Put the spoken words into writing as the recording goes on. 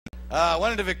I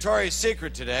went into Victoria's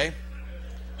Secret today.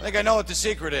 I think I know what the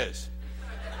secret is.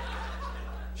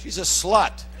 She's a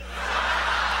slut.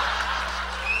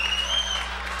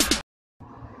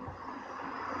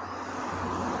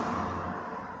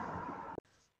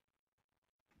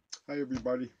 Hi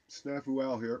everybody, Snafu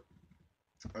Al here.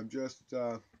 I'm just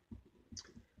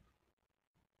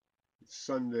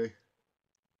Sunday,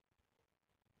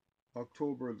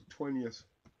 October the 20th.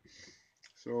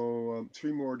 So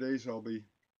 3 more days I'll be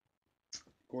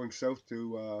going south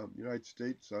to United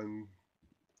States. I've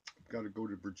got to go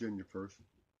to Virginia first.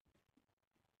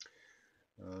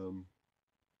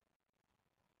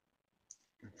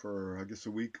 For I guess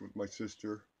a week with my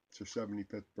sister. It's her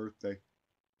 75th birthday.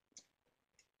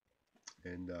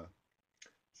 And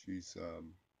she's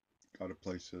got a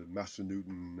place at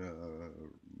Massanutten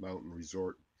Mountain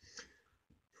Resort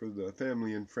for the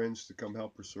family and friends to come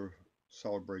help her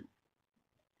celebrate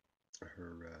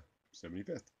her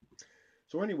 75th.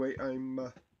 So anyway,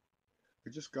 I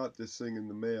just got this thing in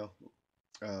the mail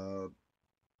a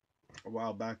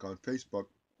while back on Facebook.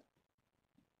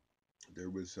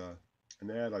 There was an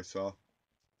ad I saw.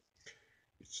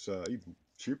 It's even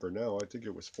cheaper now. I think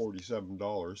it was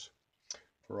 $47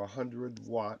 for a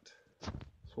 100-watt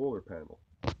solar panel.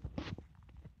 And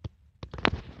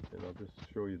I'll just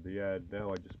show you the ad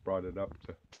now. I just brought it up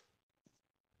to.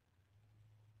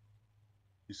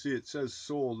 You see, it says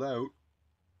sold out.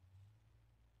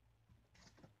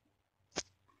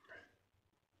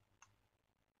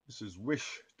 This is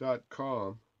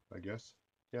wish.com, I guess.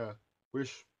 Yeah,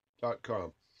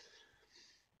 wish.com.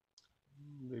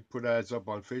 They put ads up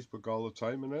on Facebook all the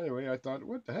time, and anyway, I thought,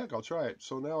 what the heck, I'll try it.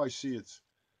 So now I see it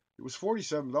was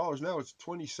 $47, now it's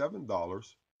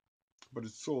 $27, but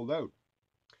it's sold out.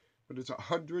 But it's a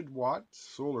 100-watt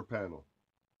solar panel.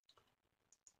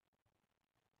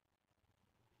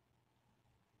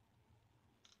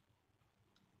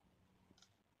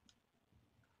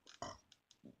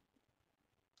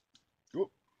 Oh.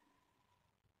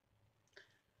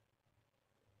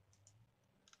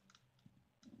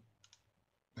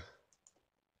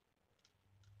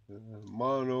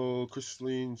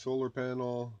 Monocrystalline solar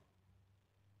panel,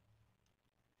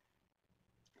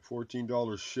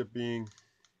 $14 shipping,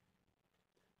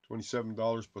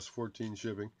 $27 plus 14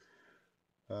 shipping.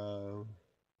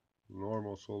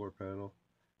 Normal solar panel.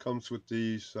 Comes with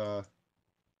these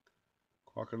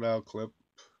crocodile clip,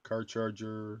 car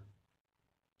charger,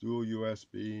 dual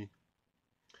USB,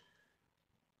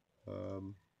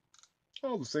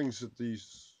 all the things that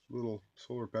these little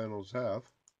solar panels have.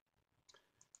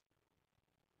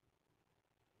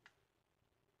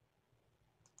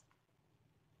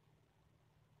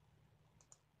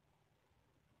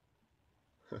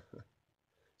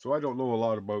 So I don't know a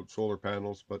lot about solar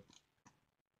panels, but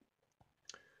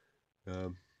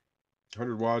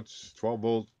 100 watts, 12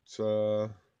 volts,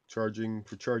 charging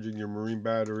your marine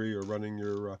battery or running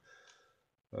your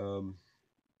little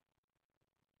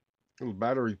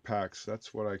battery packs.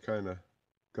 That's what I kind of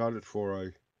got it for.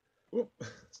 I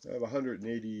have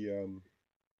 180, a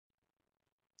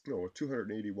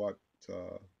 280 watt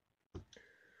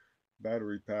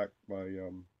battery pack by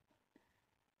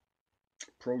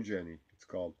Progeny, it's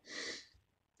called.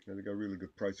 And I got a really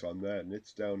good price on that, and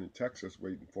it's down in Texas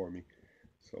waiting for me.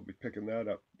 So I'll be picking that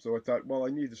up. So I thought, well,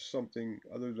 I need something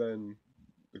other than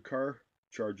the car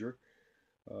charger.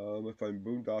 If I'm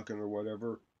boondocking or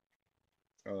whatever,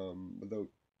 without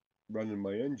running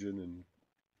my engine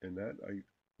and that,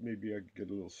 maybe I could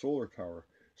get a little solar power.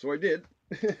 So I did,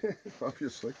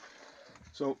 obviously.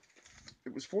 So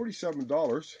it was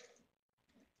 $47.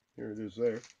 Here it is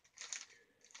there.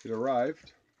 It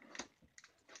arrived.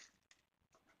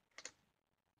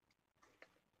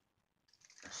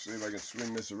 Let's see if I can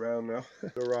swing this around now.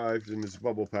 It arrived in this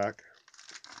bubble pack.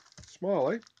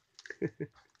 Small, eh?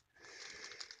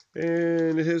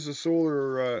 And it has a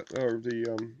solar, or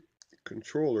the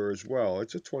controller as well.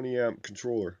 It's a 20 amp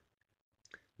controller.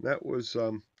 And that was,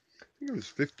 I think it was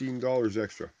 $15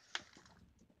 extra.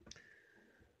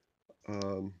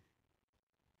 I'm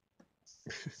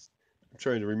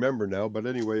trying to remember now, but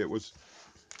anyway, it was,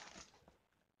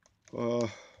 I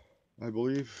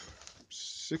believe,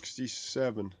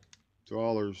 $67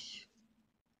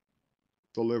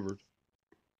 delivered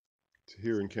to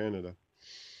here in Canada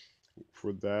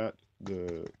for that,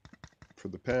 for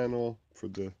the panel, for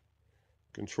the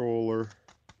controller,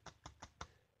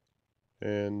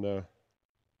 and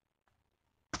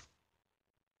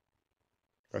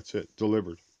that's it,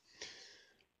 delivered.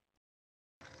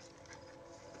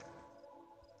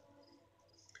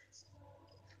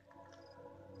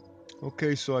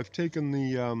 Okay, so I've taken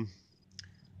the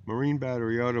marine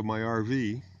battery out of my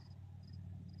RV,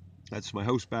 That's my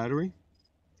house battery,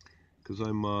 because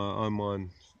I'm on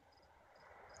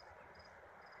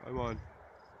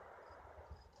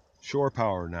shore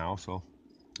power now, so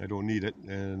I don't need it,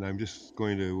 and I'm just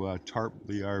going to tarp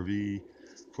the RV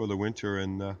for the winter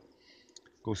and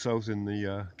go south in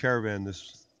the caravan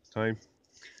this time.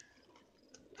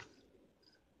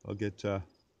 I'll get well,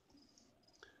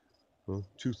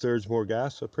 2/3 more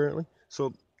gas apparently.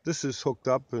 So this is hooked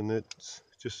up and it's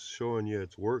just showing you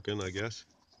it's working, I guess.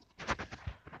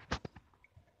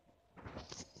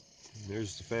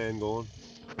 There's the fan going.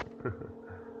 So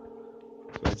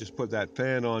I just put that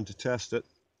fan on to test it.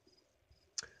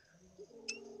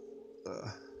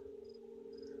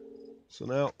 So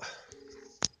now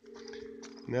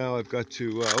I've got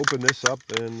to open this up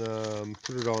and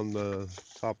put it on the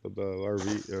top of the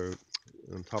RV, or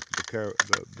on top of the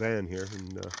van here,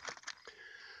 and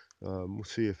we'll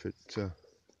see if it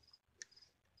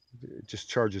just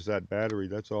charges that battery.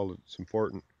 That's all that's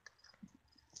important.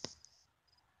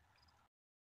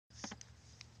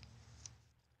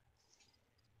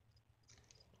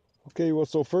 Okay, well,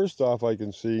 so first off, I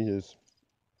can see is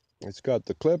it's got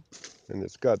the clip, and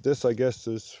it's got this, I guess,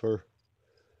 is for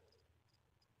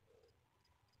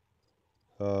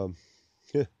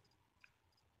yeah.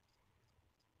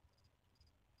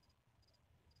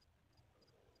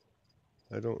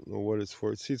 I don't know what it's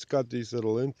for. See, it's got these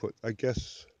little input. I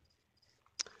guess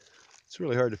it's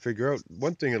really hard to figure out.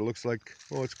 One thing it looks like,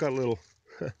 oh, it's got little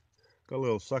got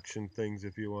little suction things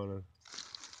if you want to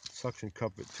suction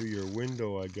cup it to your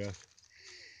window, I guess,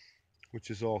 which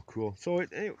is all cool. So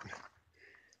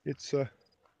it's when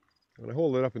I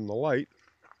hold it up in the light,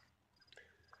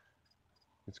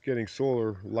 it's getting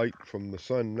solar light from the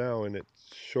sun now, and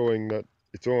it's showing that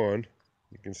it's on.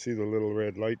 You can see the little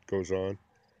red light goes on.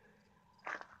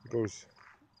 It goes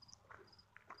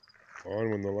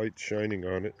on when the light's shining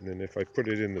on it, and then if I put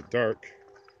it in the dark,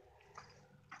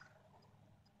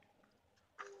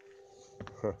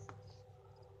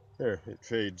 there, it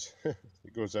fades.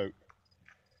 It goes out.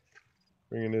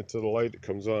 Bringing it to the light, it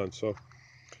comes on. So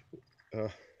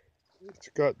it's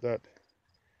got that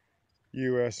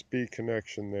USB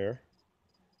connection there.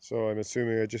 So I'm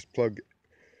assuming I just plug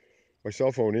my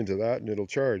cell phone into that and it'll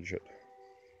charge it.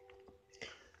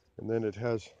 And then it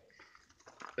has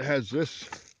this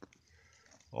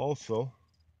also.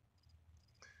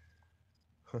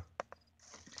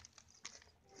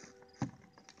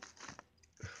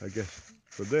 I guess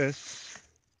for this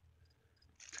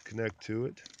to connect to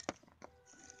it,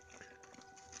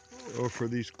 or for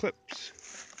these clips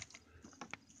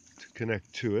to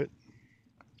connect to it.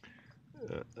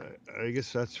 I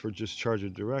guess that's for just charge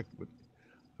it direct, but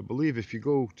I believe if you're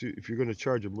going to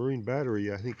charge a marine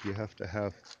battery, I think you have to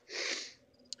have,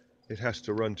 it has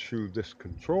to run through this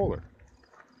controller.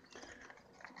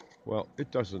 Well,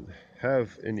 it doesn't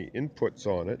have any inputs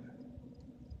on it.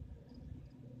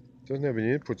 It doesn't have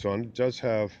any inputs on it. It does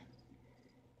have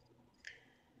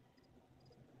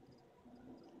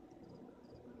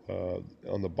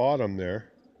on the bottom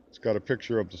there, it's got a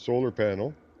picture of the solar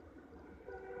panel,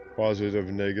 positive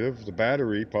and negative, the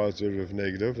battery, positive,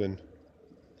 negative, and I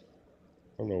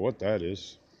don't know what that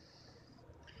is.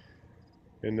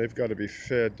 And they've got to be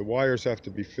fed, the wires have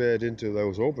to be fed into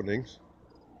those openings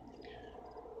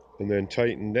and then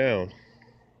tightened down.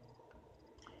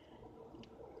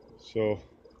 So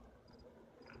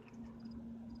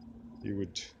you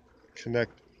would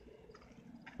connect,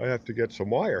 I have to get some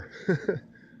wire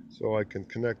so I can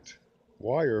connect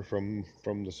wire from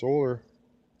the solar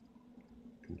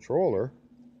controller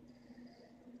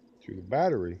to the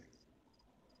battery.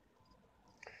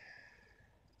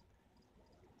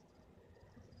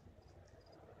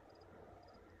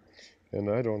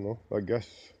 And I don't know, I guess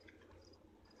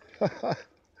I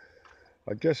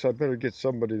guess I better get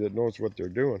somebody that knows what they're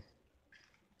doing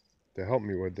to help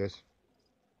me with this.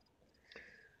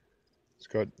 It's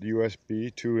got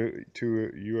USB, two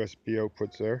USB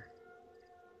outputs there.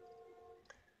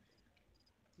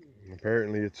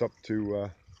 Apparently it's up to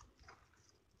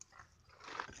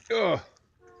I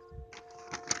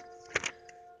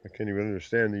can't even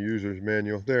understand the user's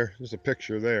manual. There's a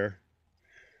picture there.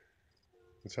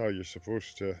 That's how you're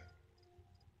supposed to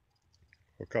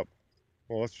hook up.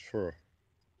 Well, that's for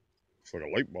it's like a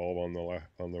light bulb on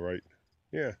the right.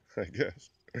 Yeah, I guess.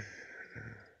 You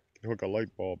can hook a light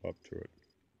bulb up to it.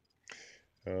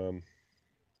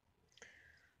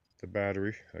 The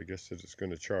battery, I guess that it's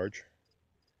going to charge.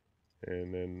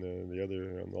 And then the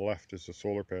other on the left is the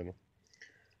solar panel.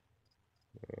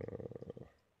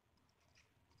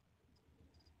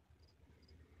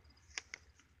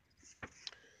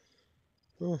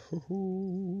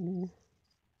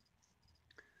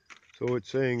 So So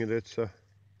it's saying that it's a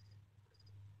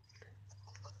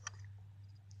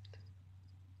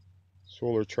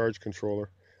solar charge controller.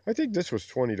 I think this was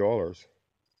 $20.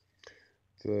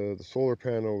 The solar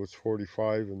panel was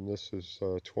 $45 and this is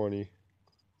 $20.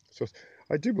 So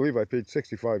I do believe I paid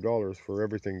 $65 for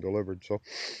everything delivered. So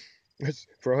it's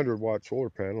for a 100-watt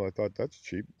solar panel. I thought that's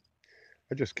cheap.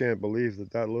 I just can't believe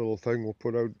that that little thing will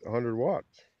put out 100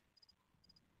 watts.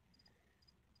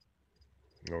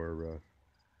 Or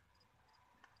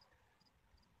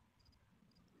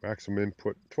maximum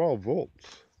input 12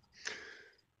 volts.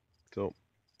 So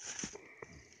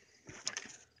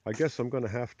I guess I'm going to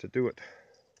have to do it.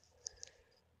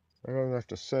 I'm going to have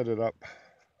to set it up.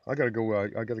 I got to go, I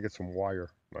got to get some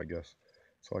wire, I guess,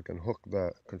 so I can hook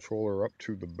the controller up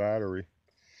to the battery.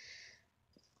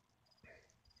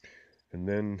 And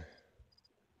then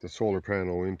the solar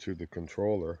panel into the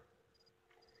controller.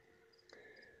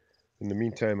 In the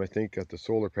meantime, I think at the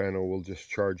solar panel will just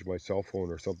charge my cell phone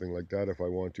or something like that if I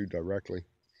want to directly.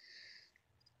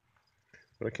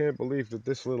 But I can't believe that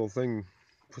this little thing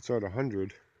puts out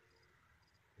 100.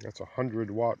 That's a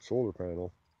 100-watt solar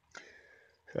panel.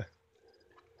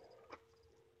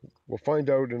 We'll find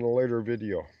out in a later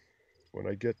video when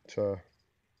I get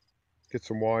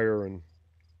some wire and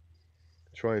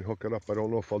try and hook it up. I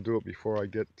don't know if I'll do it before I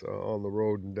get on the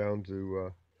road and down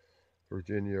to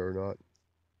Virginia or not.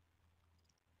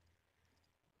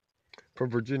 From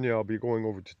Virginia, I'll be going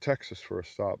over to Texas for a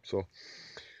stop. So,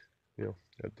 you know,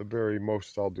 at the very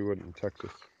most, I'll do it in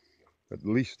Texas. At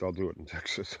least I'll do it in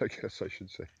Texas, I guess I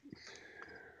should say.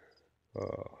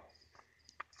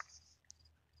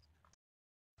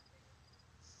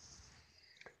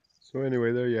 So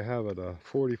anyway, there you have it, a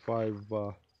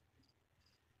 $45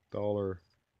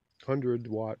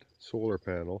 100-watt solar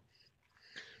panel.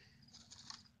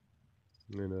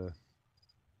 And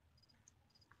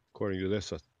according to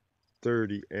this, a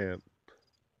 30-amp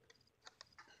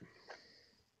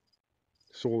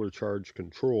solar charge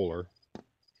controller.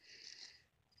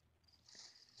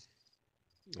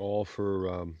 All for,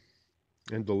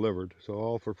 and delivered, so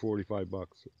all for $45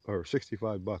 or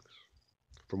 $65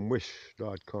 from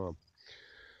wish.com.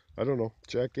 I don't know,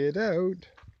 check it out.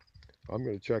 I'm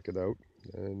going to check it out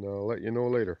and I'll let you know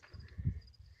later.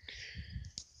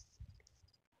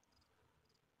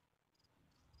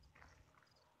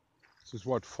 This is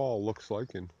what fall looks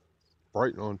like in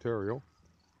Brighton, Ontario,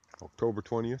 October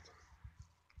 20th.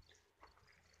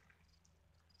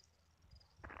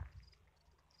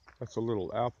 That's a little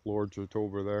apple orchard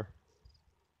over there.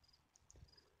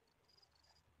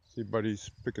 See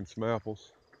buddies picking some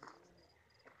apples.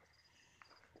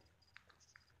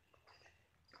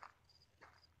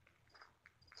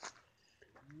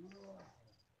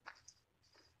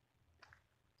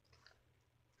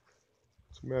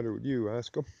 What's the matter with you?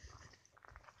 Ask him.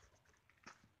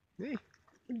 Hey,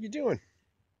 what are you doing?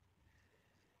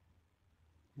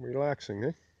 Relaxing,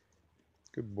 eh?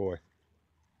 Good boy.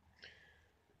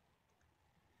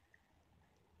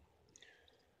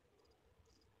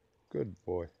 Good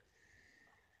boy.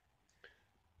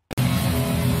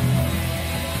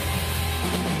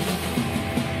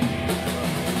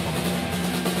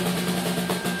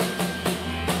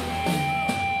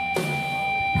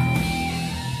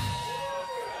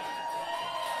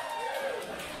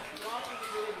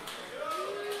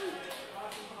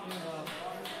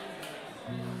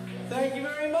 Thank you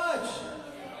very much.